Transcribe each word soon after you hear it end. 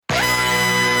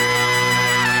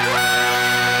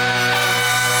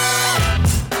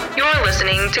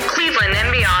listening to Cleveland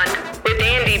and Beyond with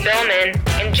Andy Billman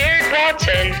and Jared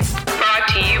Watson, brought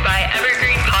to you by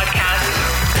Evergreen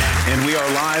Podcasts. And we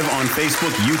are live on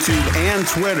Facebook, YouTube, and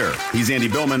Twitter. He's Andy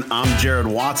Billman. I'm Jared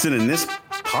Watson, and this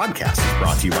podcast is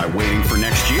brought to you by Waiting for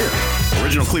Next Year.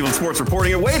 Original Cleveland sports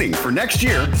reporting at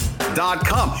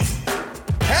waitingfornextyear.com.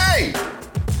 Hey,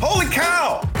 holy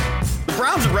cow. The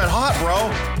Browns are red hot, bro.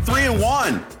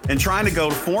 3-1 and trying to go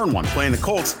to 4-1, playing the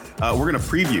Colts. We're going to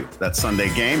preview that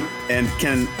Sunday game. And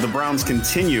can the Browns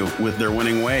continue with their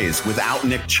winning ways without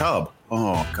Nick Chubb?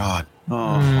 Oh, God.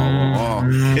 Oh.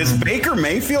 Is Baker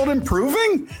Mayfield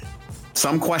improving?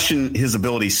 Some question his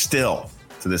ability still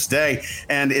to this day.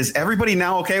 And is everybody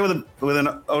now okay with an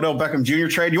Odell Beckham Jr.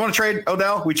 trade? You want to trade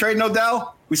Odell? We trading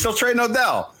Odell? We still trading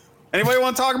Odell? Anybody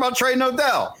want to talk about trading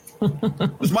Odell?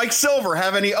 Does Mike Silver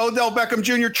have any Odell Beckham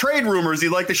Jr. trade rumors he'd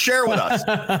like to share with us?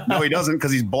 No, he doesn't,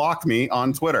 because he's blocked me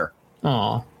on Twitter.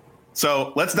 Oh,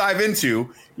 so let's dive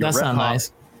into your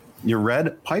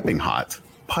red piping hot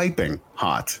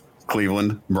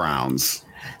Cleveland Browns.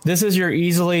 This is your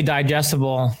easily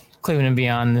digestible Cleveland and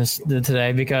Beyond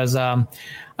today, because I'm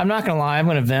not going to lie, I'm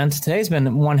going to vent. Today's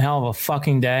been one hell of a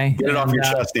fucking day. Get it off your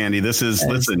chest, Andy. This is,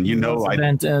 listen,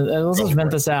 let's just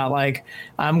vent this out. Like,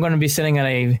 I'm going to be sitting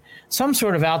at some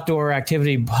sort of outdoor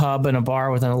activity hub in a bar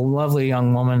with a lovely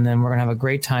young woman, and we're going to have a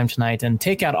great time tonight and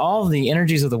take out all of the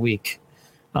energies of the week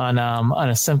on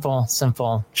a simple.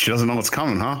 She doesn't know what's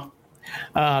coming, huh?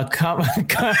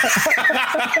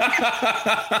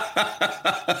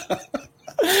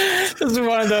 This is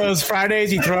one of those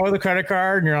Fridays you throw the credit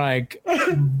card and you're like,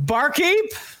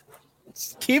 barkeep,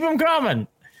 keep them coming.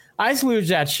 Ice luge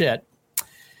that shit.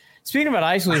 Speaking about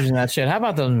ice luging that shit, how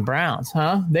about those Browns,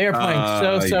 huh? They are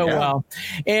playing so well.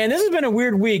 And this has been a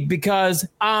weird week because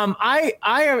I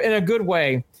am in a good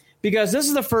way, because this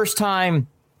is the first time,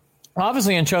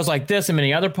 obviously in shows like this and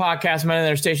many other podcasts, many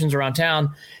other stations around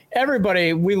town,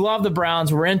 everybody, we love the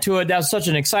Browns. We're into it. That was such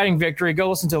an exciting victory. Go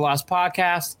listen to the last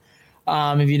podcast.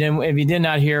 If you did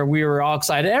not hear, we were all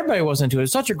excited. Everybody was into it.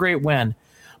 It's such a great win.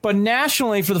 But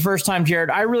nationally, for the first time, Jared,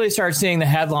 I really started seeing the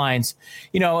headlines,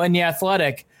 in The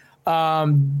Athletic.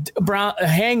 Brown,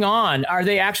 hang on. Are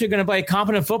they actually going to play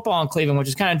competent football in Cleveland, which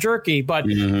is kind of jerky, but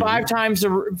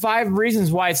 5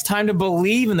 reasons why it's time to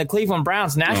believe in the Cleveland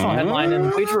Browns. National headline in the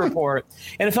Bleacher Report.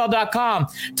 NFL.com.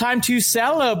 Time to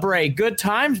celebrate. Good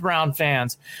times, Brown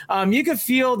fans. You can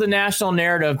feel the national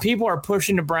narrative. People are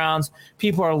pushing the Browns.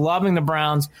 People are loving the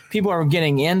Browns. People are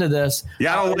getting into this.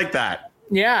 Yeah, I don't like that.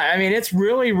 Yeah, I mean, it's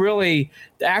really, really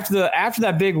after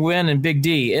that big win in Big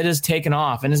D, it has taken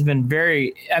off and has been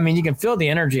you can feel the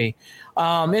energy,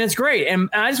 and it's great. And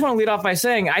I just want to lead off by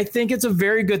saying I think it's a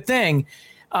very good thing,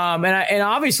 and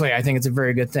obviously I think it's a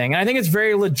very good thing, and I think it's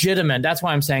very legitimate. That's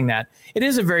why I'm saying that. It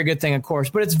is a very good thing, of course,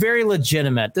 but it's very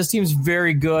legitimate. This team's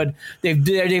very good. They've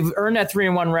earned that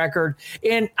 3-1 record,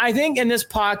 and I think in this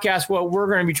podcast, what we're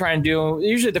going to be trying to do,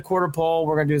 usually the quarter poll,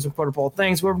 we're going to do some quarter poll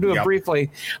things. We'll do it briefly,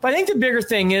 but I think the bigger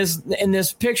thing is in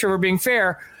this picture, we're being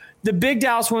fair. The big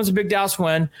Dallas win's a big Dallas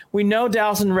win. We know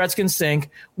Dallas and Redskins stink.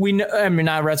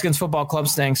 Not Redskins football club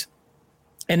stinks.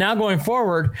 And now going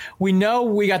forward, we know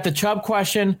we got the Chubb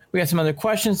question. We got some other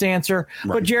questions to answer.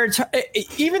 Right. But, Jared,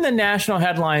 even the national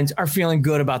headlines are feeling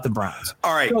good about the Browns.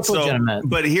 All right.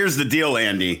 But here's the deal,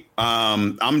 Andy.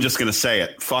 I'm just going to say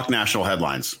it. Fuck national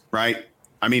headlines, right?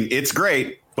 I mean, it's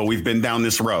great, but we've been down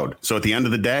this road. So at the end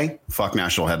of the day, fuck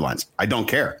national headlines. I don't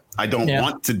care. I don't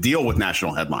want to deal with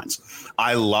national headlines.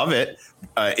 I love it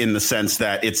in the sense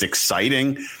that it's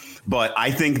exciting. But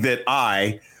I think that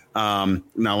I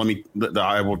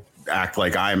will act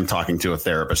like I am talking to a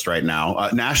therapist right now.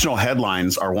 National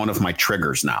headlines are one of my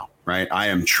triggers now, right? I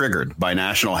am triggered by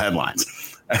national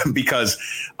headlines because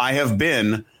I have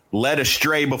been led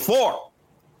astray before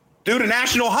due to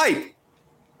national hype.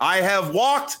 I have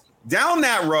walked down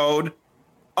that road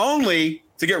only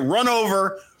to get run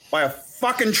over by a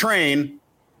fucking train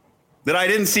that I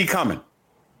didn't see coming.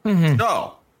 Mm-hmm.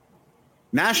 So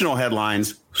national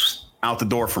headlines out the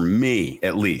door for me,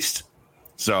 at least.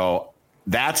 So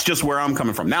that's just where I'm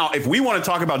coming from. Now, if we want to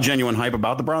talk about genuine hype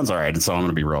about the Browns, all right, and so I'm going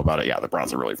to be real about it. Yeah, the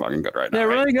Browns are really fucking good right now. They're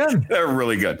really good. They're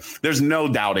really good. There's no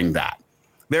doubting that.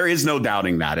 There is no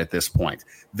doubting that at this point.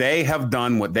 They have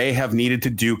done what they have needed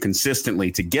to do consistently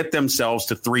to get themselves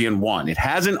to 3-1. It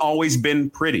hasn't always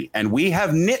been pretty, and we have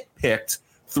nitpicked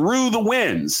through the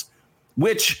wins,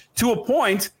 which to a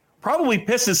point probably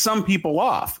pisses some people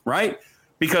off, right?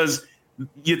 Because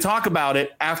you talk about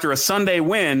it after a Sunday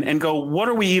win and go, what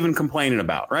are we even complaining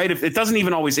about, right? If it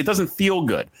doesn't feel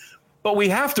good. But we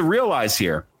have to realize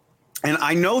here And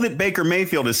I know that Baker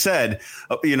Mayfield has said,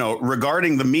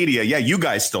 regarding the media, yeah, you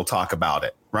guys still talk about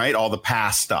it, right? All the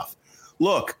past stuff.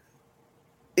 Look,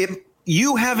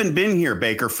 you haven't been here,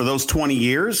 Baker, for those 20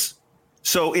 years.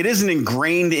 So it isn't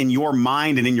ingrained in your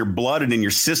mind and in your blood and in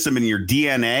your system and your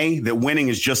DNA that winning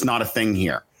is just not a thing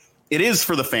here. It is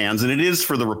for the fans and it is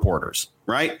for the reporters,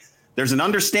 right? There's an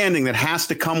understanding that has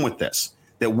to come with this,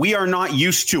 that we are not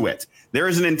used to it. There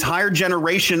is an entire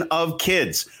generation of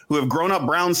kids who have grown up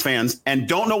Browns fans and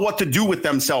don't know what to do with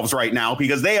themselves right now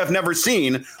because they have never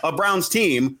seen a Browns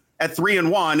team at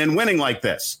 3-1 and winning like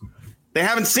this. They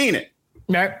haven't seen it.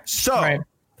 Right.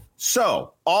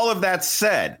 So all of that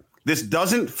said, this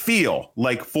doesn't feel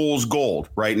like fool's gold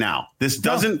right now. This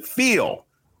doesn't feel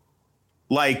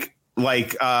like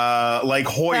Hoyer,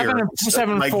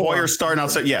 Hoyer starting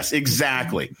outside. Yes,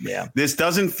 exactly. Yeah. This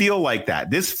doesn't feel like that.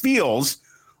 This feels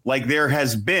like there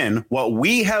has been what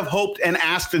we have hoped and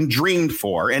asked and dreamed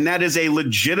for, and that is a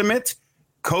legitimate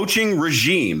coaching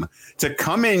regime to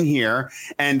come in here.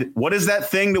 And what is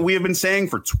that thing that we have been saying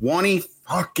for 20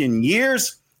 fucking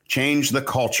years? Change the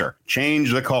culture,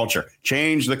 change the culture,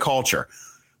 change the culture.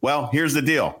 Well, here's the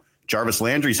deal. Jarvis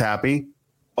Landry's happy.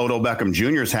 Odell Beckham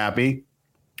Jr. is happy.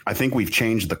 I think we've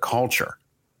changed the culture.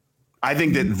 I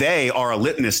think that they are a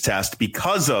litmus test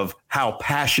because of how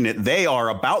passionate they are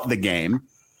about the game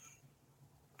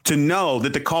to know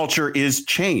that the culture is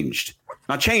changed.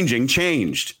 Not changing,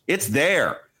 changed. It's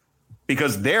there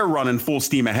because they're running full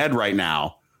steam ahead right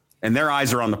now and their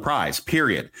eyes are on the prize,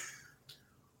 period.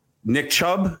 Nick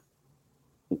Chubb,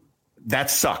 that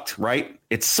sucked, right?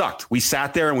 It sucked. We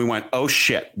sat there and we went, oh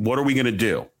shit, what are we going to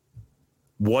do?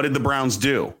 What did the Browns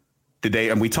do? Did they,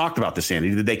 and we talked about this,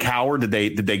 Andy, did they cower? Did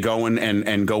they go in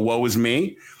and go, woe is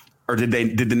me? Or did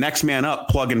the next man up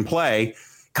plug and play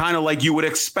kind of like you would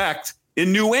expect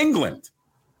in New England?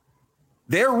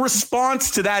 Their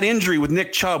response to that injury with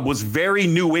Nick Chubb was very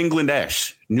New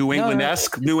England-esque. New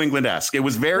England-esque. It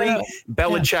was very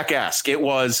Belichick-esque. It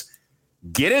was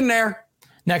get in there.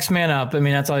 Next man up. I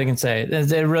mean, that's all you can say.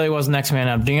 It really was next man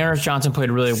up. De'Aaron Johnson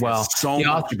played really well. So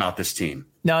much about this team.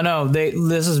 No.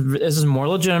 This is more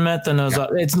legitimate than those. Yeah.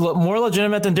 It's more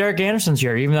legitimate than Derek Anderson's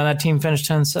year, even though that team finished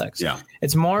 10-6. Yeah,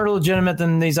 it's more legitimate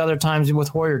than these other times with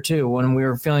Hoyer too, when we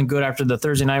were feeling good after the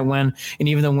Thursday night win and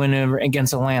even the win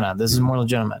against Atlanta. This is more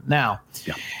legitimate. Now,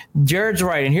 Jared's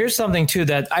right, and here's something too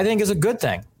that I think is a good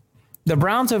thing. The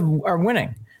Browns are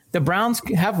winning. The Browns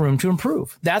have room to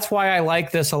improve. That's why I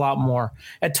like this a lot more.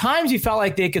 At times, you felt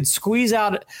like they could squeeze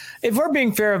out. If we're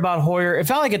being fair about Hoyer, it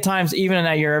felt like at times, even in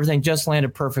that year, everything just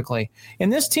landed perfectly. In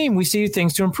this team, we see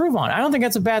things to improve on. I don't think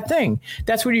that's a bad thing.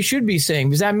 That's what you should be saying,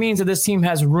 because that means that this team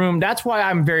has room. That's why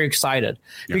I'm very excited,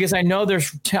 because I know there's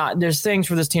things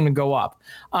for this team to go up.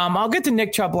 I'll get to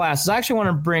Nick Chubb last. I actually want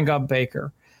to bring up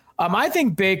Baker. I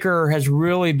think Baker has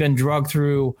really been drugged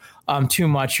through too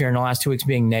much here in the last 2 weeks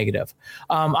being negative.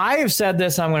 I have said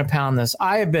this, I'm going to pound this.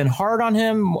 I have been hard on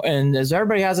him, and as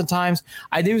everybody has at times,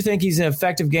 I do think he's an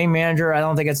effective game manager. I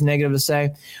don't think it's negative to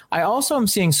say. I also am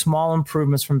seeing small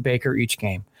improvements from Baker each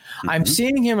game. I'm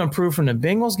seeing him improve from the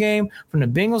Bengals game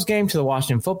to the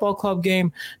Washington Football Club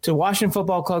game, to the Washington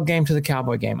Football Club game, to the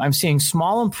Cowboy game. I'm seeing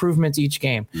small improvements each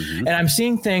game. And I'm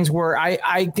seeing things where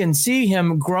I can see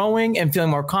him growing and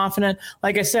feeling more confident.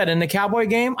 Like I said, in the Cowboy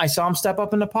game, I saw him step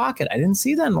up in the pocket. I didn't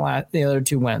see that in the other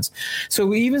two wins.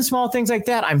 So even small things like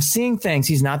that, I'm seeing things.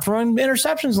 He's not throwing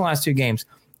interceptions in the last two games.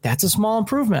 That's a small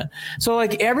improvement. So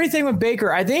like everything with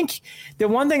Baker, I think the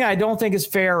one thing I don't think is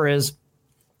fair is,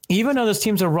 even though this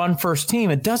team's a run-first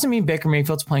team, it doesn't mean Baker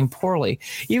Mayfield's playing poorly.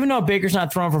 Even though Baker's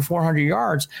not throwing for 400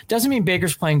 yards, doesn't mean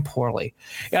Baker's playing poorly.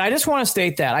 And I just want to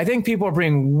state that. I think people are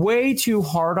being way too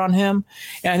hard on him,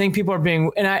 and I think people are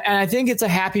being – and I think it's a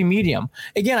happy medium.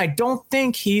 Again, I don't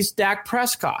think he's Dak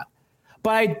Prescott,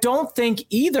 but I don't think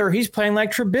either he's playing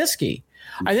like Trubisky.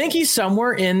 I think he's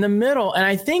somewhere in the middle, and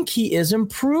I think he is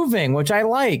improving, which I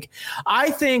like. I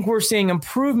think we're seeing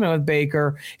improvement with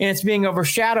Baker, and it's being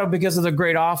overshadowed because of the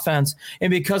great offense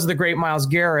and because of the great Myles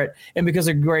Garrett and because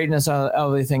of the greatness of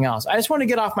everything else. I just want to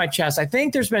get off my chest. I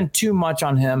think there's been too much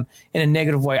on him in a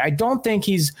negative way. I don't think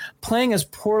he's playing as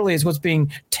poorly as what's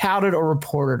being touted or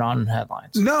reported on in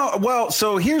headlines. No, well,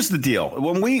 so here's the deal.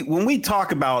 When we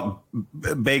talk about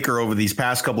Baker over these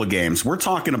past couple of games, we're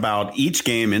talking about each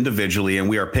game individually, and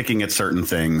we are picking at certain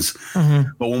things.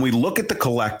 But when we look at the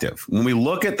collective,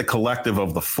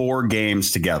 of the 4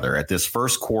 games together at this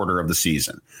first quarter of the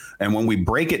season, and when we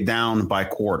break it down by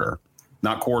quarter,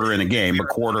 not quarter in a game, but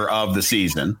quarter of the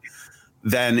season,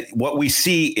 then what we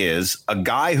see is a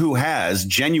guy who has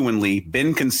genuinely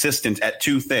been consistent at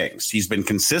 2 things. He's been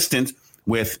consistent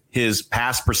with his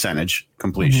pass percentage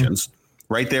completions,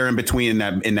 right there in between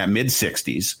in that mid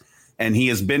 60s. And he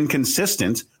has been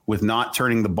consistent with not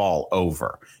turning the ball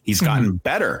over. He's gotten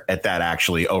better at that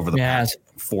actually over the past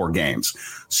 4 games.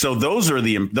 So those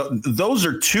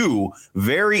are two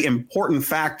very important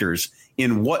factors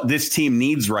in what this team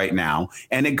needs right now.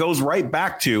 And it goes right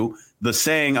back to the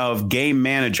saying of game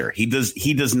manager. He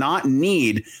does not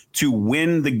need to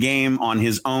win the game on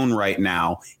his own right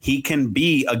now. He can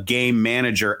be a game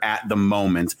manager at the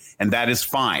moment, and that is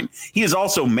fine. He is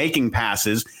also making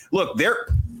passes. Look,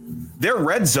 their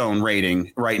red zone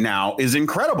rating right now is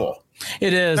incredible.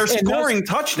 It is. They're scoring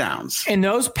touchdowns. And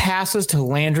those passes to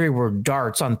Landry were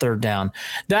darts on third down.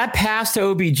 That pass to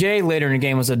OBJ later in the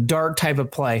game was a dart type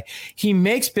of play. He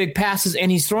makes big passes,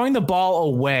 and he's throwing the ball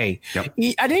away. Yep.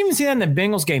 I didn't even see that in the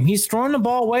Bengals game. He's throwing the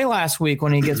ball away last week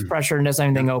when he gets pressure and doesn't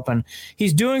have anything open.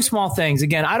 He's doing small things.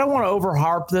 Again, I don't want to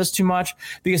overharp this too much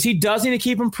because he does need to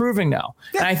keep improving now.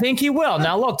 Yeah. And I think he will.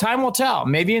 Now, look, time will tell.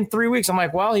 Maybe in 3 weeks, I'm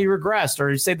like, well, he regressed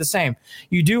or he stayed the same.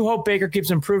 You do hope Baker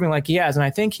keeps improving like he has, and I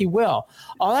think he will.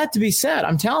 All that to be said,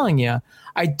 I'm telling you,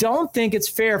 I don't think it's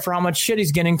fair for how much shit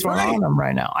he's getting thrown on him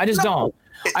right now. I just don't.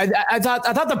 I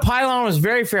thought the pylon was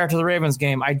very fair to the Ravens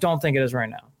game. I don't think it is right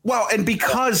now. Well, and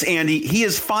because, Andy, he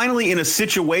is finally in a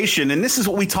situation, and this is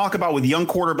what we talk about with young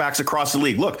quarterbacks across the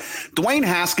league. Look, Dwayne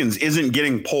Haskins isn't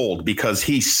getting pulled because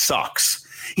he sucks.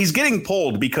 He's getting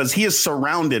pulled because he is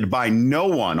surrounded by no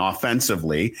one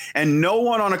offensively and no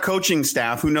one on a coaching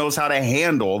staff who knows how to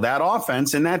handle that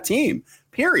offense and that team,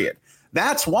 period.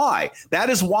 That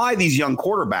is why these young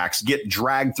quarterbacks get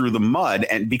dragged through the mud,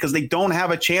 and because they don't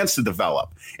have a chance to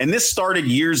develop. And this started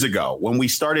years ago when we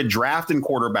started drafting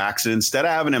quarterbacks, and instead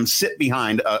of having them sit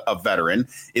behind a veteran,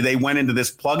 they went into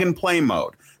this plug and play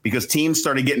mode because teams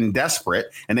started getting desperate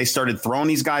and they started throwing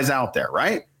these guys out there,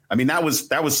 right? I mean, that was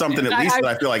something at least that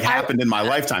I feel like happened in my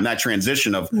lifetime, that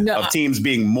transition of teams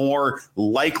being more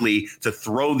likely to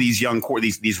throw these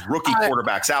these rookie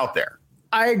quarterbacks out there.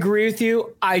 I agree with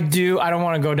you. I do. I don't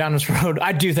want to go down this road.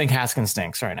 I do think Haskins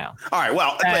stinks right now. All right.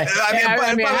 Well,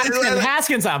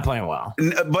 Haskins not playing well.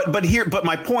 But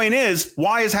my point is,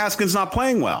 why is Haskins not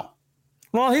playing well?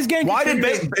 Well, he's getting. Why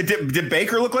did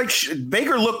Baker look like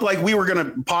Baker looked like we were going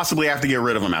to possibly have to get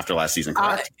rid of him after last season?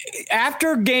 Correct.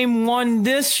 After game 1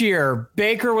 this year,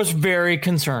 Baker was very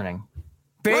concerning.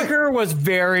 Baker was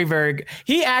very, very good.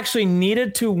 He actually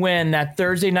needed to win that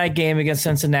Thursday night game against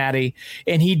Cincinnati,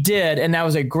 and he did, and that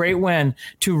was a great win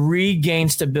to regain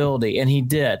stability, and he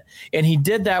did. And he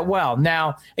did that well.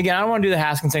 Now, again, I don't want to do the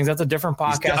Haskins things. That's a different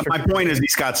podcast. My point is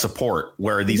he's got support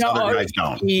where these other guys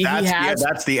don't.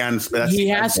 That's the end. He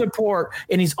has support,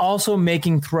 and he's also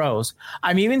making throws.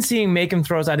 I'm even seeing making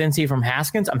throws I didn't see from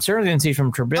Haskins. I'm certainly didn't see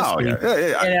from Trubisky. Oh,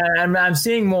 yeah. And I'm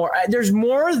seeing more. There's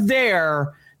more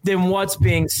there than what's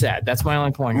being said. That's my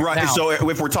only point. Right. Now, so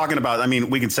if we're talking about,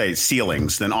 we can say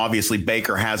ceilings, then obviously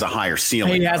Baker has a higher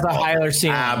ceiling. He has a higher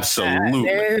ceiling. Absolutely.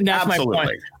 And that's my point.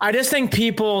 I just think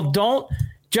people don't,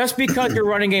 just because your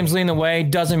running game's leading the way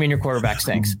doesn't mean your quarterback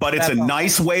stinks. But it's a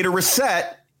nice way to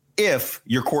reset if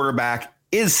your quarterback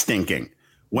is stinking.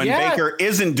 When Baker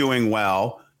isn't doing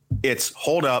well, it's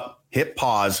hold up, hit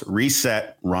pause,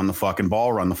 reset, run the fucking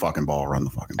ball, run the fucking ball, run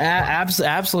the fucking ball.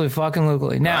 Absolutely fucking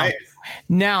locally.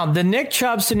 Now, the Nick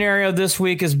Chubb scenario this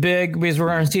week is big because we're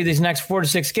going to see these next 4 to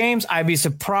 6 games. I'd be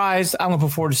surprised. I'm going to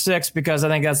put 4 to 6 because I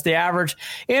think that's the average.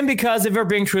 And because if we're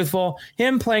being truthful,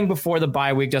 him playing before the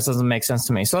bye week just doesn't make sense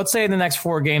to me. So let's say in the next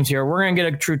 4 games here, we're going to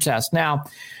get a true test. Now,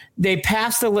 they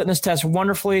passed the litmus test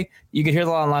wonderfully. You could hear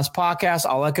that on the last podcast.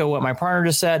 I'll echo what my partner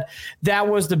just said. That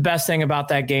was the best thing about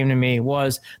that game to me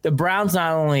was the Browns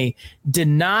not only did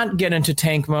not get into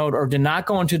tank mode or did not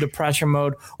go into depression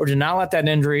mode or did not let that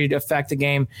injury affect the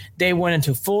game. They went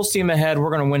into full steam ahead.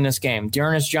 We're going to win this game.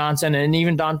 D'Ernest Johnson and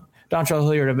even Dontrell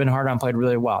Hilliard have been hard on, played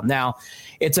really well. Now,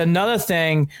 it's another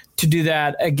thing to do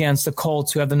that against the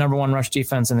Colts, who have the number 1 rush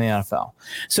defense in the NFL.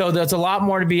 So there's a lot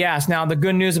more to be asked. Now, the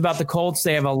good news about the Colts,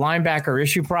 they have a linebacker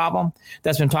issue problem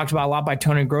that's been talked about a lot by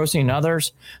Tony Grossi and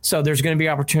others. So there's going to be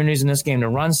opportunities in this game to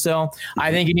run still.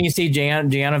 I think you need to see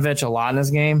Janovich a lot in this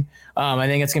game. I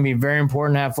think it's going to be very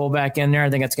important to have fullback in there. I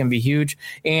think it's going to be huge.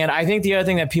 And I think the other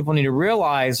thing that people need to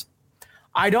realize,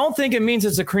 I don't think it means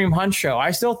it's a Kareem Hunt show.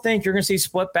 I still think you're going to see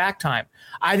split back time.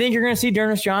 I think you're going to see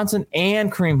D'Ernest Johnson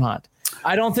and Kareem Hunt.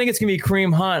 I don't think it's going to be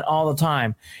Kareem Hunt all the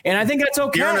time. And I think that's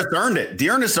okay.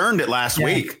 D'Ernest earned it last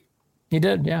week. He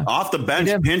did, yeah. Off the bench,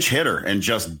 pinch hitter, and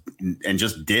just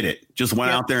did it. Just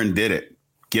went out there and did it.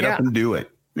 Get up and do it.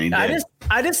 And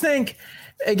I just think,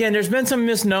 again, there's been some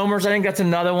misnomers. I think that's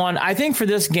another one. I think for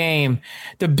this game,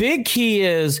 the big key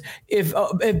is if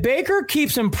Baker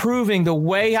keeps improving the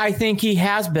way I think he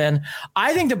has been,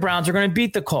 I think the Browns are going to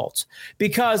beat the Colts,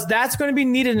 because that's going to be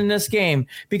needed in this game,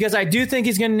 because I do think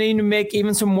he's going to need to make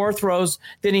even some more throws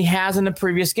than he has in the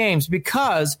previous games,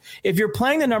 because if you're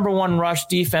playing the number one rush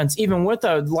defense, even with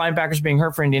the linebackers being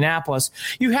hurt for Indianapolis,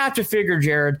 you have to figure,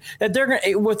 Jared, that they're going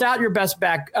to, without your best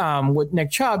back with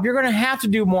Nick Chubb, you're going to have to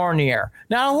do more in the air.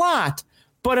 Not a lot,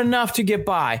 but enough to get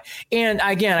by. And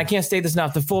again, I can't state this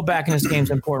enough. The fullback in this game is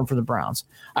important for the Browns.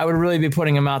 I would really be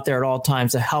putting him out there at all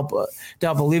times to help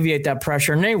alleviate that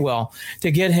pressure, and they will,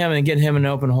 to get him in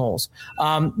open holes.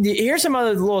 Here's some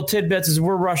other little tidbits as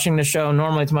we're rushing the show.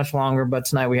 Normally it's much longer, but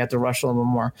tonight we have to rush a little bit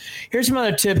more. Here's some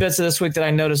other tidbits of this week that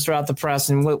I noticed throughout the press,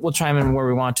 and we'll chime in where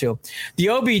we want to. The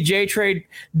OBJ trade,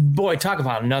 boy, talk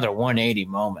about another 180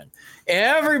 moment.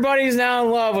 Everybody's now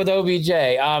in love with OBJ.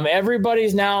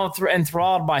 Everybody's now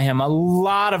enthralled by him. A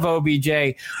lot of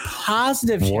OBJ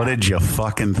positive. What did you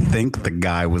fucking think the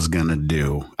guy was going to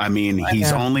do? I mean,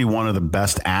 he's only one of the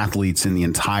best athletes in the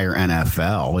entire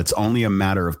NFL. It's only a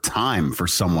matter of time for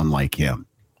someone like him.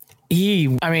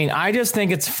 I just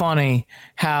think it's funny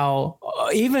how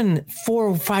even 4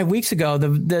 or 5 weeks ago,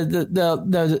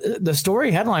 the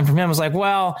story headline from him was like,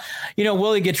 well,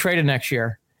 will he get traded next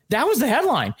year? That was the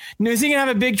headline. Is he going to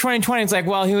have a big 2020? It's like,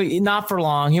 well, not for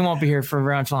long. He won't be here for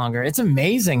very much longer. It's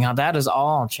amazing how that has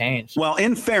all changed. Well,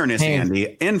 in fairness,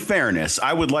 Andy,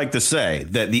 I would like to say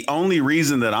that the only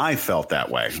reason that I felt that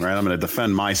way, right? I'm going to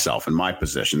defend myself in my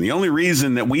position. The only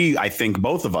reason that I think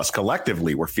both of us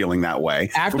collectively were feeling that way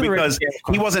was because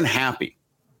he wasn't happy.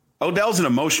 Odell's an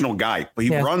emotional guy, but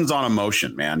he runs on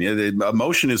emotion, man.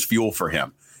 Emotion is fuel for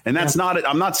him. And that's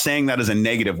I'm not saying that as a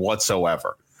negative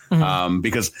whatsoever. Mm-hmm.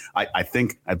 Because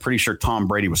I'm pretty sure Tom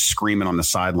Brady was screaming on the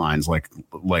sidelines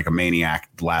like a maniac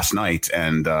last night,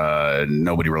 and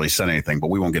nobody really said anything, but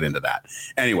we won't get into that.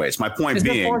 Anyways, my point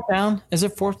being, fourth down? Is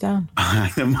it fourth down?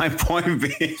 My point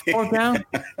being, fourth down.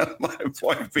 My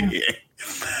point being,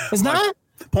 it's not.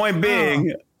 Point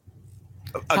being,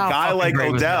 a guy like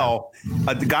Odell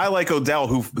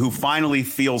who finally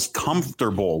feels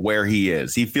comfortable where he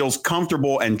is. He feels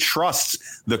comfortable and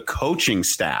trusts the coaching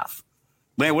staff.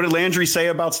 What did Landry say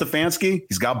about Stefanski?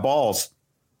 He's got balls.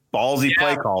 Ballsy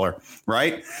play caller,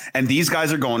 right? And these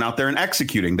guys are going out there and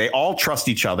executing. They all trust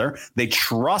each other. They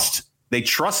trust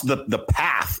the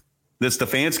path that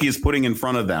Stefanski is putting in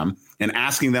front of them and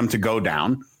asking them to go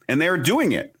down. And they're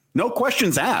doing it. No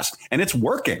questions asked. And it's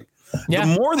working. Yeah.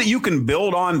 The more that you can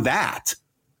build on that,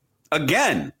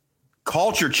 again,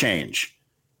 culture change.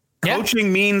 Yeah.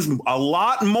 Coaching means a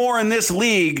lot more in this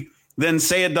league than,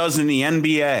 say, it does in the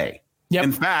NBA. Yep.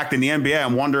 In fact, in the NBA,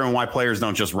 I'm wondering why players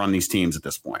don't just run these teams at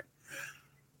this point.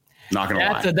 Not going to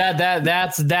lie.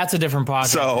 That's a different podcast.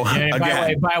 So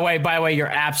again, by the way, you're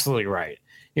absolutely right.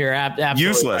 You're absolutely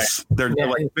useless. Right. They're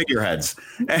like figureheads.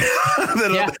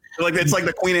 It's like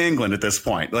the Queen of England at this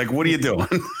point. Like, what are you doing?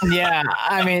 Yeah,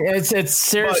 I mean, it's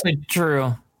seriously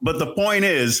true. But the point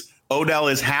is, Odell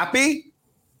is happy.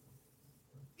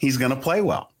 He's going to play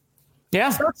well. Yeah,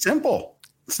 it's that simple.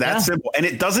 It's that simple. And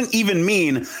it doesn't even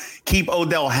mean keep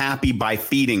Odell happy by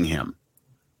feeding him.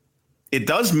 It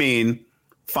does mean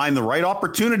find the right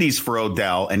opportunities for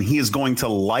Odell, and he is going to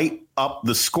light up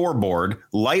the scoreboard,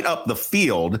 light up the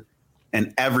field,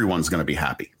 and everyone's going to be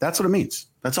happy. That's what it means.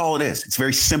 That's all it is. It's a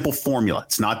very simple formula.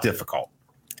 It's not difficult.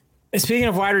 Speaking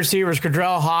of wide receivers,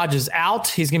 Cordell Hodge is out.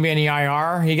 He's going to be in the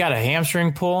IR. He got a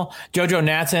hamstring pull. JoJo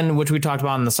Natson, which we talked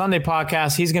about in the Sunday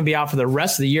podcast, he's going to be out for the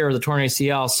rest of the year with the torn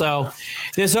ACL. So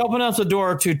this opens up the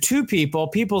door to two people,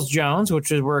 Peoples-Jones,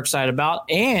 which we're excited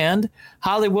about, and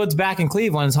Hollywood's back in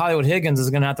Cleveland. Hollywood Higgins is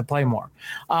going to have to play more.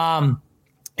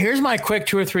 Here's my quick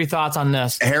 2 or 3 thoughts on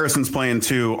this. Harrison's playing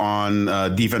too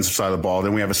on defensive side of the ball.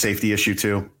 Then we have a safety issue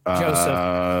too.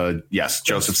 Joseph. Yes,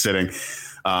 Joseph sitting.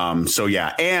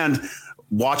 And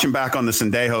watching back on the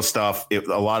Sendejo stuff,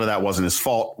 a lot of that wasn't his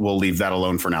fault. We'll leave that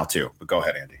alone for now too. But go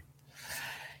ahead, Andy.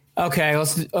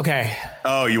 Okay.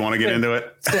 Oh, you want to get into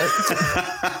it?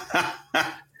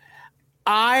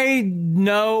 I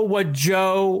know what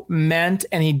Joe meant,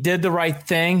 and he did the right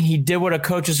thing. He did what a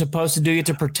coach is supposed to do. You have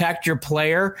to protect your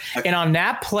player. And on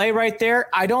that play right there,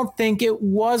 I don't think it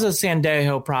was a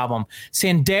Sendejo problem.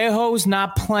 Sendejo's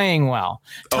not playing well.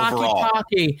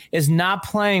 Taki is not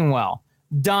playing well.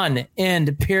 Done.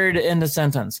 End. Period. End of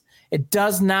sentence. It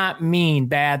does not mean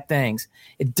bad things.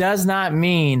 It does not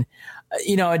mean,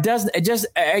 it just,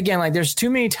 again, like there's too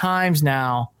many times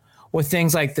now with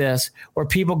things like this, where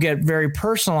people get very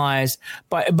personalized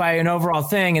by an overall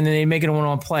thing, and then they make it a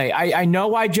one-on-one play. I know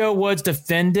why Joe Woods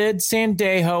defended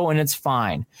Sandejo, and it's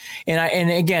fine.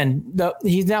 And again,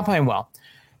 he's not playing well.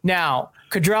 Now,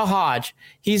 Kadrell Hodge,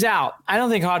 he's out. I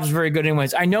don't think Hodge is very good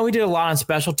anyways. I know he did a lot on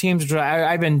special teams, which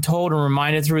I've been told and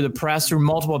reminded through the press, through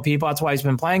multiple people. That's why he's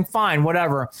been playing. Fine,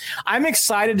 whatever. I'm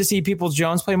excited to see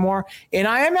Peoples-Jones play more, and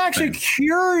I am actually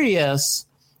curious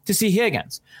to see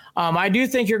Higgins. I do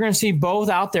think you're going to see both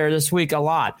out there this week a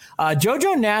lot.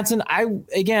 JoJo Natson, I,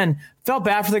 again, felt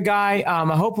bad for the guy.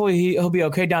 Hopefully he'll be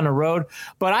okay down the road.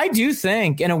 But I do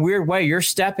think, in a weird way, you're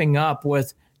stepping up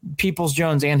with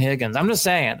Peoples-Jones and Higgins. I'm just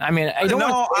saying. I mean,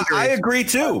 I agree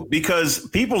too, because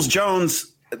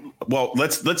Peoples-Jones, well,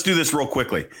 let's do this real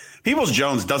quickly.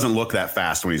 Peoples-Jones doesn't look that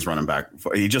fast when he's running back.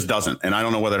 He just doesn't. And I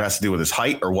don't know whether it has to do with his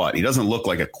height or what. He doesn't look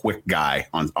like a quick guy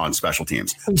on special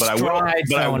teams. But I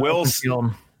will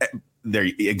there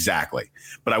exactly.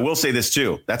 But I will say this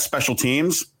too. That special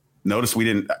teams, notice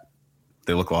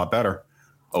they look a lot better.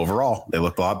 Overall, they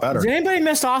look a lot better. Did anybody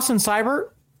miss Austin Seibert?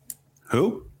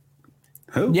 Who?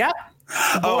 Yeah.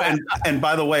 Oh, and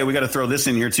by the way, we got to throw this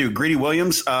in here too. Greedy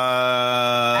Williams.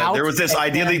 There was this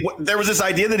idea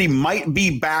that he might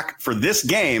be back for this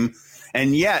game,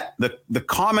 and yet the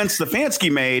comments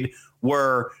Stefanski made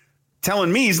were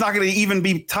telling me he's not going to even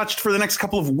be touched for the next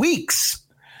couple of weeks.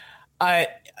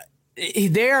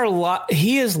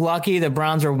 He is lucky the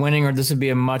Browns are winning, or this would be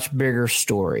a much bigger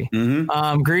story.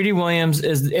 Mm-hmm. Greedy Williams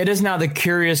is now the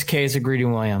curious case of Greedy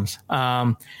Williams.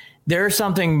 There's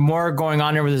something more going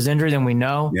on there with his injury than we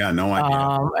know. Yeah, no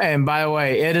idea. And by the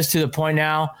way, it is to the point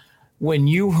now, when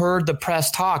you heard the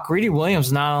press talk, Greedy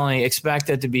Williams not only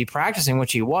expected to be practicing,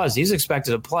 which he was, he's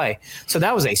expected to play. So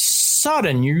that was a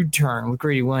sudden U-turn with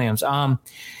Greedy Williams.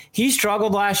 He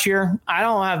struggled last year. I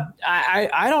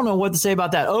don't know what to say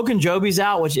about that. Ogunjobi's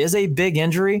out, which is a big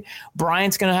injury.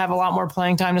 Bryant's going to have a lot more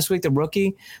playing time this week, the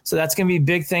rookie. So that's going to be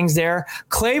big things there.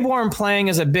 Claiborne playing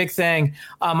is a big thing.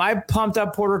 I pumped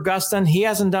up Porter Gustin. He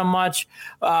hasn't done much.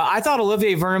 I thought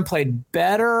Olivier Vernon played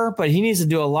better, but he needs to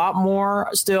do a lot more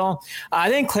still. I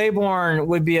think Claiborne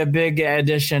would be a big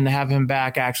addition to have him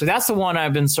back, actually. That's the one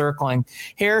I've been circling.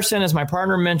 Harrison, as my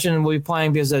partner mentioned, will be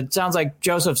playing because it sounds like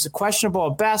Joseph's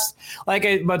questionable at best.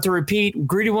 But to repeat,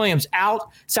 Greedy Williams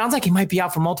out. Sounds like he might be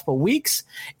out for multiple weeks.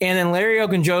 And then Larry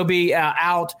Ogunjobi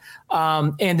out.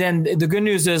 And then the good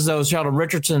news is, though, Sheldon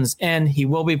Richardson's in. He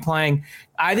will be playing.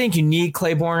 I think you need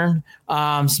Claiborne,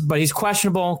 but he's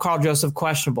questionable. Carl Joseph,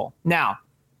 questionable. Now,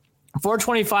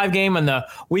 425 game in the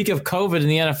week of COVID in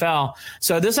the NFL.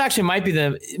 So this actually might be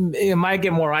it might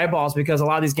get more eyeballs because a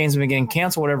lot of these games have been getting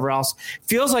canceled, whatever else.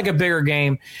 Feels like a bigger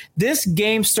game. This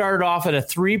game started off at a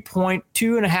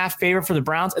 3.2.5 favorite for the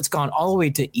Browns. It's gone all the way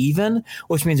to even,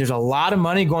 which means there's a lot of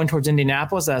money going towards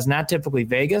Indianapolis. That's not typically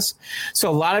Vegas. So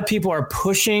a lot of people are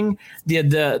pushing the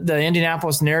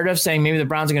Indianapolis narrative, saying maybe the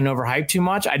Browns are going to overhype too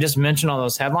much. I just mentioned all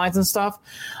those headlines and stuff.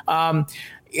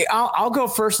 I'll go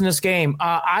first in this game.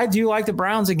 I do like the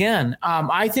Browns again.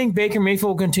 I think Baker Mayfield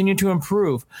will continue to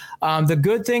improve. The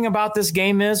good thing about this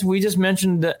game is we just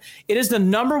mentioned that it is the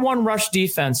number one rush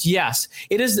defense. Yes,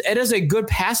 it is a good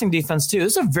passing defense too.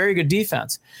 This is a very good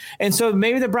defense. And so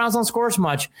maybe the Browns don't score as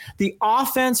much. The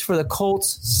offense for the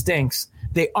Colts stinks.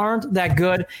 They aren't that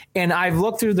good, and I've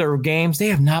looked through their games. They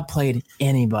have not played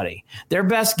anybody. Their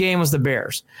best game was the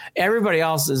Bears. Everybody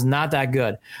else is not that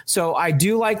good. So I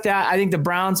do like that. I think the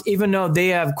Browns, even though they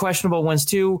have questionable wins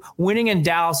too, winning in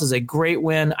Dallas is a great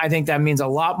win. I think that means a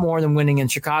lot more than winning in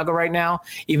Chicago right now,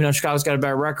 even though Chicago's got a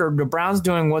better record. The Browns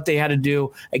doing what they had to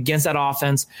do against that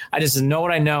offense. I just know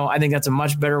what I know. I think that's a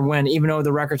much better win, even though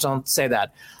the records don't say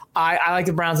that. I like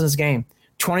the Browns in this game.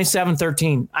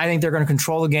 27-13. I think they're going to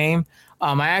control the game.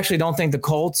 I actually don't think the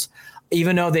Colts,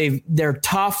 even though they're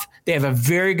tough, they have a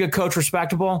very good coach,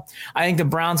 respectable. I think the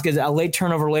Browns get a late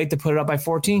turnover to put it up by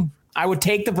 14. I would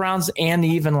take the Browns and the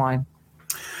even line.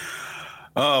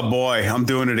 Oh, boy, I'm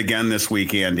doing it again this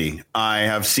week, Andy. I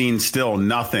have seen still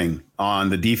nothing on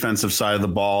the defensive side of the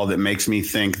ball that makes me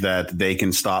think that they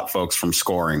can stop folks from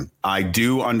scoring. I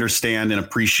do understand and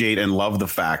appreciate and love the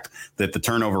fact that the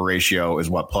turnover ratio is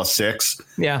 +6.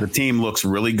 Yeah. The team looks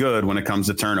really good when it comes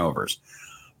to turnovers.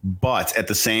 But at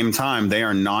the same time, they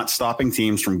are not stopping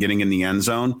teams from getting in the end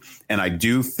zone. And I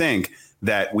do think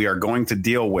that we are going to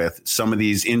deal with some of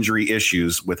these injury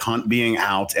issues with Hunt being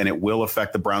out, and it will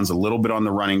affect the Browns a little bit on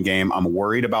the running game. I'm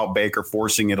worried about Baker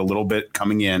forcing it a little bit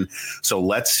coming in. So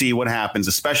let's see what happens,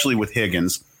 especially with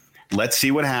Higgins. Let's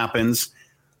see what happens.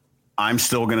 I'm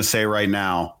still going to say right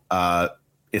now,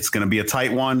 it's going to be a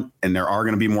tight one, and there are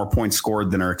going to be more points scored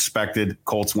than are expected.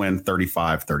 Colts win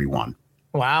 35-31.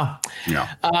 Wow. Yeah.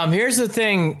 Here's the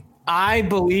thing. I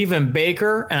believe in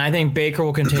Baker, and I think Baker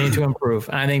will continue to improve.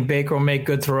 And I think Baker will make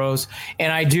good throws.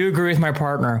 And I do agree with my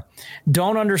partner.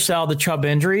 Don't undersell the Chubb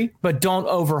injury, but don't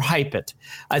overhype it.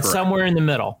 It's somewhere in the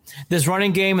middle. This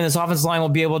running game and this offensive line will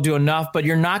be able to do enough, but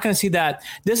you're not going to see that.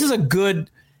 This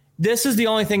is the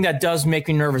only thing that does make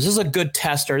me nervous. This is a good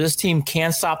tester. This team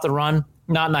can stop the run.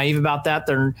 Not naive about that.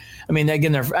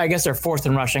 I guess they're fourth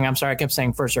in rushing. I'm sorry, I kept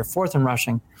saying first. They're fourth in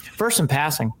rushing. First in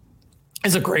passing.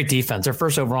 It's a great defense. They're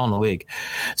first overall in the league.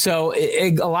 So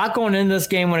a lot going into this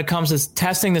game when it comes to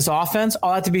testing this offense.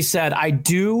 All that to be said, I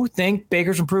do think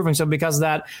Baker's improving. So because of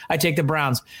that, I take the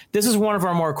Browns. This is one of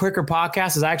our more quicker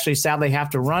podcasts. Is actually sadly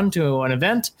have to run to an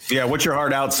event. Yeah, what's your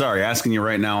heart out? Sorry, asking you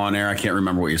right now on air. I can't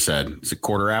remember what you said. Is it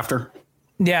quarter after?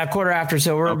 Yeah, quarter after.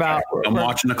 So we're about. I'm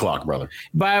watching the clock, brother.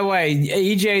 By the way,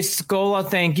 EJ Scola,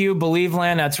 thank you. Believe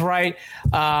Land, that's right.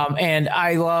 And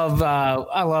I love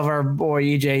our boy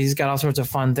EJ. He's got all sorts of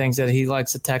fun things that he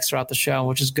likes to text throughout the show,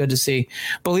 which is good to see.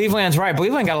 Believe Land's right.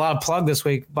 Believe Land got a lot of plug this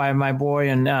week by my boy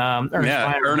and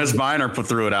Ernest Biner put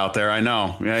through it out there. I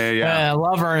know. Yeah. I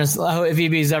love Ernest. If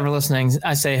EB's ever listening,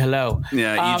 I say hello.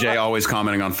 Yeah, EJ always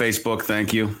commenting on Facebook.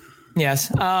 Thank you.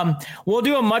 Yes. We'll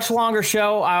do a much longer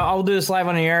show. I'll do this live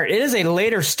on the air. It is a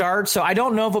later start, so I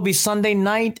don't know if it'll be Sunday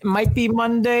night. It might be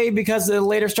Monday because the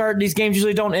later start. These games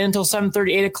usually don't end until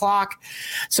 7:30, 8 o'clock.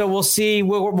 So we'll see.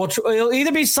 It'll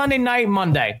either be Sunday night,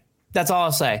 Monday. That's all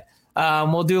I'll say.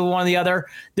 We'll do one or the other.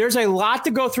 There's a lot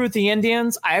to go through with the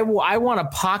Indians. I want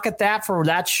to pocket that for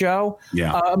that show.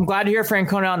 Yeah. I'm glad to hear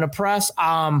Francona out in the press.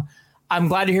 I'm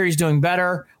glad to hear he's doing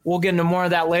better. We'll get into more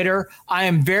of that later. I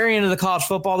am very into the college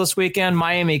football this weekend.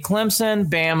 Miami, Clemson,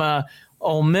 Bama,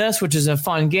 Ole Miss, which is a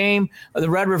fun game. The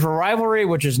Red River rivalry,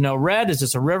 which is no red, it's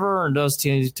just a river, and those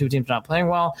two teams not playing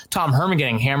well. Tom Herman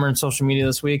getting hammered in social media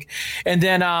this week. And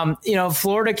then,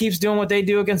 Florida keeps doing what they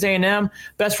do against A&M.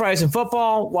 Best Fridays in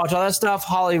football. Watch all that stuff.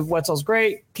 Holly Wetzel's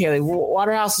great. Kaylee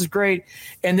Waterhouse is great.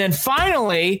 And then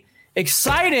finally,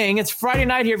 exciting. It's Friday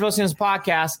night here if you're listening to this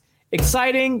podcast.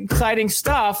 Exciting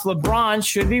stuff. LeBron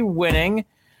should be winning.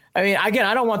 I mean, again,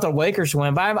 I don't want the Lakers to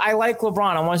win, but I like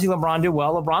LeBron. I want to see LeBron do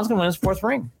well. LeBron's going to win his fourth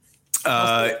ring.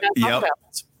 Yep.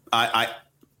 I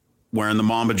wearing the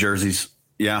Mamba jerseys.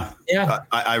 Yeah.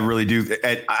 I really do.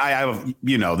 I have,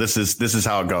 this is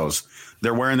how it goes.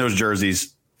 They're wearing those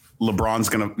jerseys. LeBron's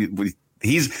going to,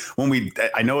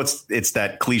 I know it's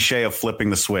that cliche of flipping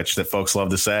the switch that folks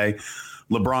love to say.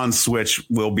 LeBron's switch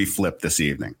will be flipped this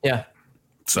evening. Yeah.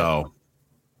 So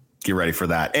get ready for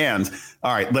that. And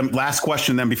all right, last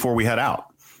question then before we head out.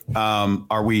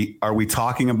 Are we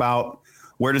talking about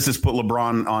where does this put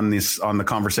LeBron on the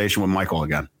conversation with Michael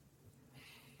again?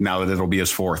 Now that it'll be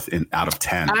his fourth out of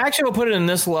 10. I actually will put it in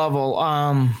this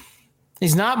level.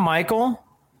 He's not Michael,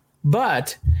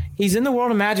 but he's in the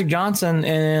world of Magic Johnson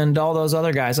and all those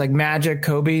other guys like Magic,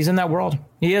 Kobe. He's in that world.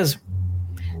 He is.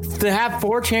 To have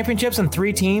 4 championships and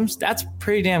 3 teams, that's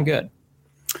pretty damn good.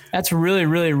 That's really,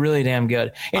 really, really damn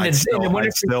good. And I'd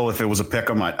still, if it was a pick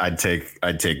 'em, I'd take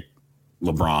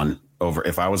LeBron over.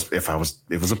 If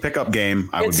it was a pickup game,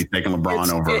 I would be taking LeBron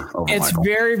over It's Michael.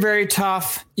 very, very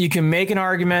tough. You can make an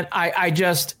argument. I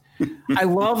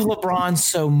love LeBron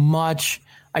so much.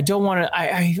 I don't want to.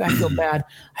 I feel bad.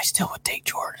 I still would take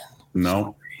Jordan.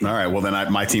 No. All right. Well, then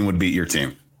my team would beat your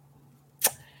team.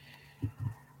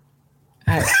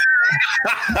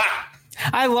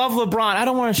 I love LeBron. I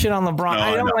don't want to shit on LeBron.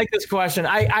 I don't like this question.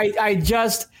 I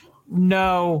just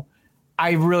know,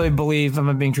 I really believe, if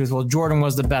I'm being truthful, Jordan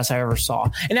was the best I ever saw.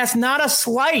 And that's not a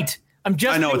slight. I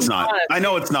know it's not. I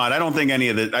know it's not. I don't think any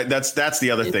of it. That's the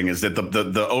other thing is that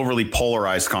the overly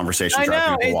polarized conversation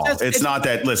drives people off. It's not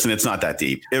that. Listen, it's not that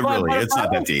deep. It's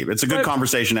not that deep. It's a good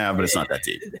conversation to have, but it's not that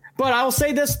deep. But I will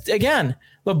say this again: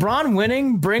 LeBron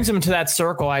winning brings him to that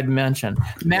circle I'd mentioned.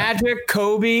 Magic,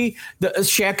 Kobe,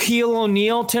 Shaquille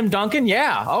O'Neal, Tim Duncan.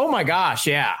 Yeah. Oh my gosh.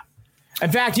 Yeah.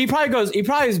 In fact, he probably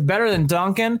is better than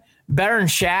Duncan, better than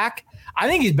Shaq. I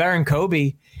think he's better than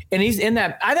Kobe. And he's in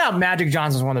that. I thought Magic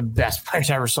Johnson's one of the best players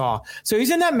I ever saw. So he's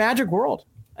in that Magic world.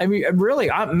 I mean, really,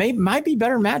 might be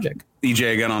better than Magic.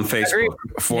 EJ again on Facebook.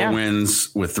 4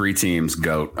 wins with 3 teams.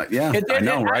 GOAT. Yeah, I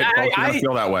know, right? Folks are gonna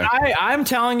feel that way. I'm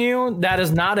telling you, that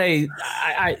is not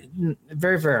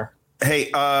very fair.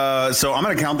 Hey, so I'm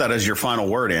going to count that as your final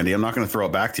word, Andy. I'm not going to throw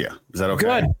it back to you. Is that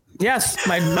okay? Good. Yes,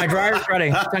 my dryer's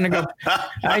ready. Time to go.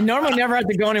 I normally never have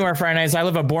to go anywhere Friday nights. I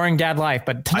live a boring dad life,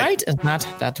 but tonight is not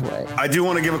that way. I do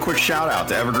want to give a quick shout out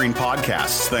to Evergreen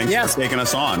Podcasts. Thanks for taking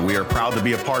us on. We are proud to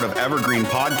be a part of Evergreen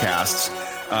Podcasts.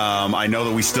 I know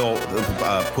that we still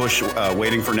push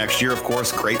Waiting for Next Year, of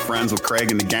course. Great friends with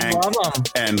Craig and the gang. Love them.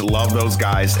 And love those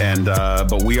guys. And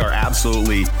but we are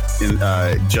absolutely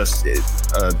just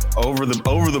over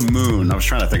the moon. I was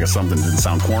trying to think of something that didn't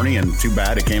sound corny, and too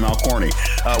bad it came out corny.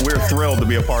 We're thrilled to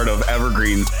be a part of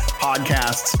Evergreen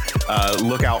Podcasts.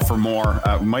 Look out for more.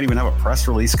 We might even have a press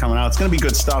release coming out. It's going to be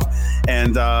good stuff.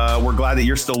 And we're glad that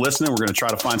you're still listening. We're going to try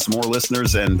to find some more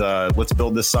listeners, and let's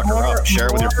build this sucker up. Share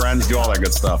it with your friends. Do all that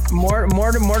good stuff. More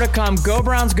to come. Go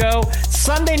Browns, go.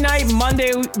 Sunday night,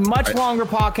 Monday, much longer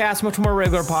podcast, much more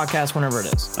regular podcast, whenever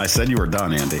it is. I said you were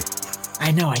done, Andy.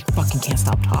 I know. I fucking can't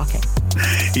stop talking.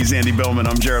 He's Andy Billman.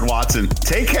 I'm Jared Watson.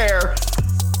 Take care.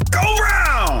 Go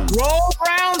Browns! Roll,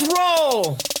 Browns,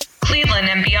 roll! Cleveland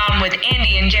and Beyond with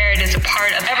Andy and Jared is a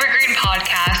part of Evergreen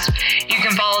Podcast. You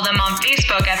can follow them on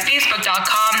Facebook at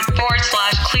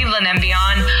facebook.com/Cleveland and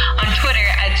Beyond, on Twitter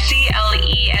at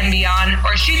CLE and Beyond,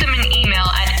 or shoot them an email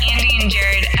at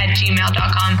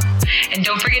andyandjared@gmail.com. And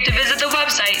don't forget to visit the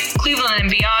website,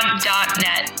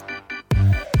 clevelandandbeyond.net.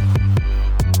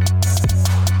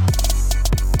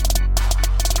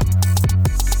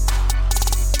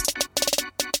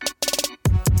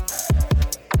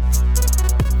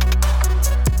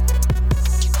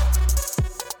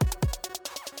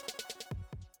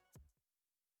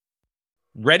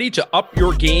 Ready to up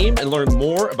your game and learn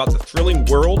more about the thrilling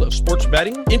world of sports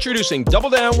betting? Introducing Double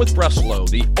Down with Breslow,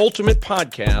 the ultimate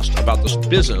podcast about the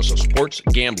business of sports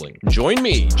gambling. Join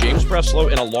me, James Breslow,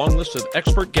 and a long list of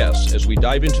expert guests as we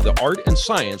dive into the art and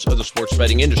science of the sports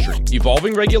betting industry.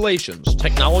 Evolving regulations,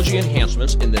 technology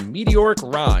enhancements, and the meteoric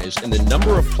rise in the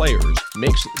number of players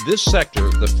makes this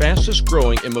sector the fastest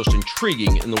growing and most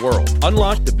intriguing in the world.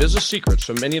 Unlock the business secrets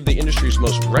from many of the industry's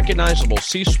most recognizable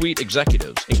C-suite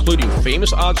executives, including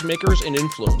famous odds makers and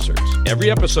influencers.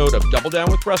 Every episode of Double Down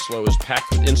with Breslow is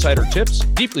packed with insider tips,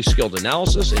 deeply skilled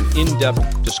analysis, and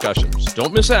in-depth discussions.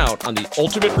 Don't miss out on the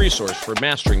ultimate resource for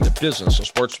mastering the business of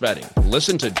sports betting.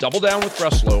 Listen to Double Down with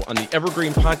Breslow on the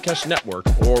Evergreen Podcast Network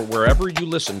or wherever you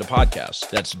listen to podcasts.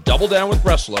 That's Double Down with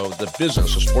Breslow, the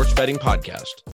business of sports betting podcast.